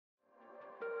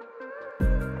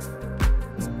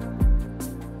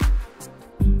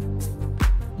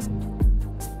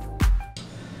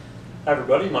Hi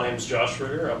everybody, my name is Josh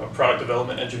Ritter. I'm a product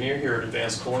development engineer here at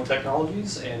Advanced Cooling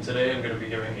Technologies, and today I'm going to be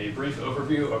giving a brief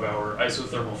overview of our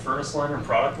Isothermal Furnace Liner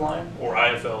product line, or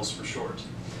IFLs for short.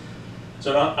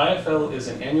 So an IFL is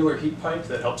an annular heat pipe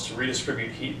that helps to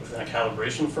redistribute heat within a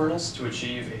calibration furnace to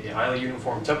achieve a highly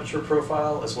uniform temperature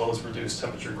profile as well as reduce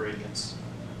temperature gradients.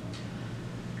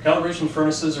 Calibration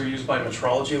furnaces are used by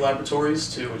metrology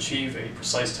laboratories to achieve a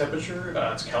precise temperature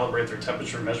to calibrate their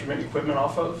temperature measurement equipment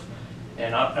off of.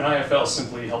 And an IFL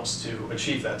simply helps to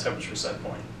achieve that temperature set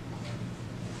point.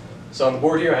 So on the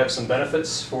board here I have some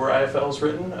benefits for IFLs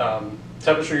written.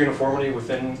 Temperature uniformity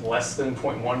within less than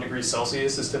 0.1 degrees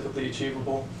Celsius is typically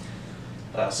achievable.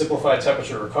 Simplified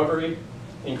temperature recovery,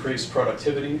 increased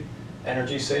productivity,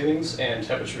 energy savings, and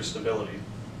temperature stability.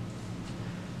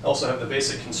 I also have the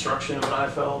basic construction of an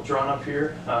IFL drawn up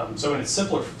here. So in its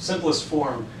simplest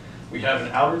form, we have an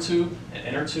outer tube, an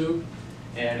inner tube,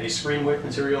 and a screen wick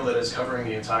material that is covering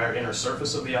the entire inner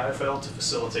surface of the IFL to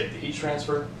facilitate the heat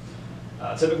transfer.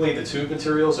 Typically the tube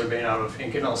materials are made out of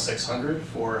Inconel 600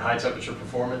 for high temperature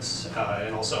performance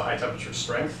and also high temperature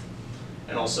strength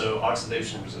and also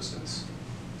oxidation resistance.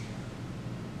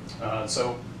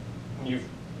 So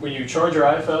when you charge your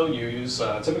IFL, you use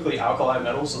typically alkali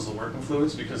metals as the working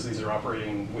fluids because these are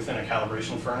operating within a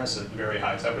calibration furnace at very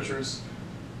high temperatures.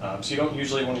 So you don't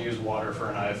usually want to use water for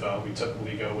an IFL. We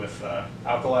typically go with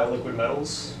alkali liquid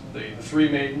metals. The three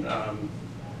main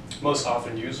most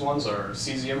often used ones are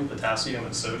cesium, potassium,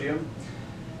 and sodium.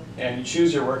 And you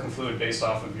choose your working fluid based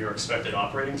off of your expected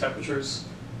operating temperatures.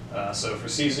 So for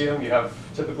cesium, you have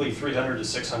typically 300 to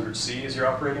 600 C as your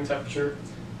operating temperature.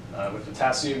 With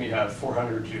potassium, you have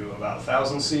 400 to about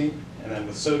 1,000 C. And then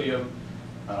with sodium,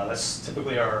 that's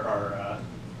typically our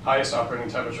highest operating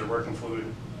temperature working fluid,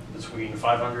 between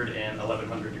 500 and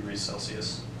 1100 degrees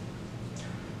Celsius.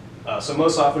 So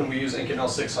most often we use Inconel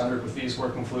 600 with these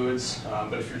working fluids,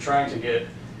 but if you're trying to get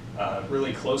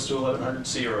really close to 1100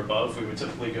 C or above, we would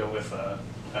typically go with a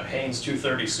Haynes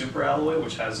 230 super alloy,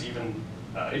 which has an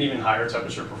even higher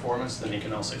temperature performance than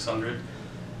Inconel 600.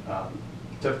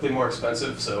 Typically more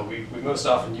expensive, so we most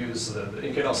often use the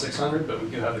Inconel 600, but we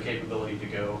do have the capability to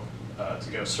go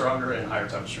stronger and higher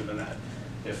temperature than that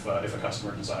if a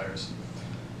customer desires.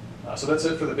 So that's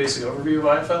it for the basic overview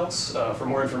of IFLs. For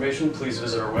more information, please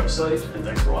visit our website, and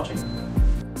thanks for watching.